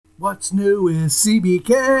What's new is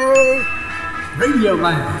CBK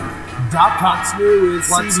Radioland.com. What's new is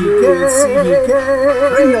CBK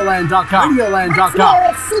Radioland.com. Radioland.com.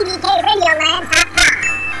 What's new is CBK Radioland.com.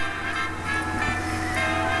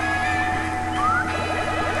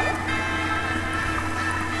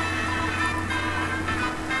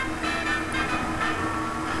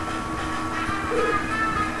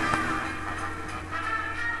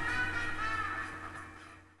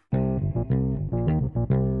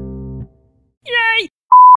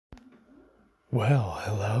 Well,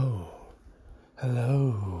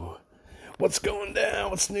 hello. What's going down?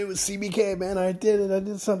 What's new with CBK, man? I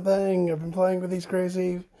did something. I've been playing with these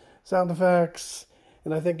crazy sound effects,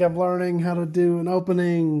 and I think I'm learning how to do an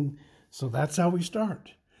opening. So that's how we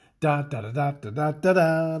start. Da da da da da da da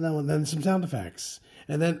da, and then some sound effects.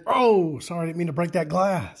 And then, oh, sorry, I didn't mean to break that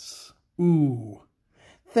glass. Ooh,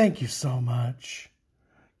 thank you so much.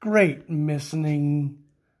 Great listening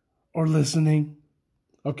or listening.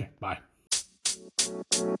 Okay, bye.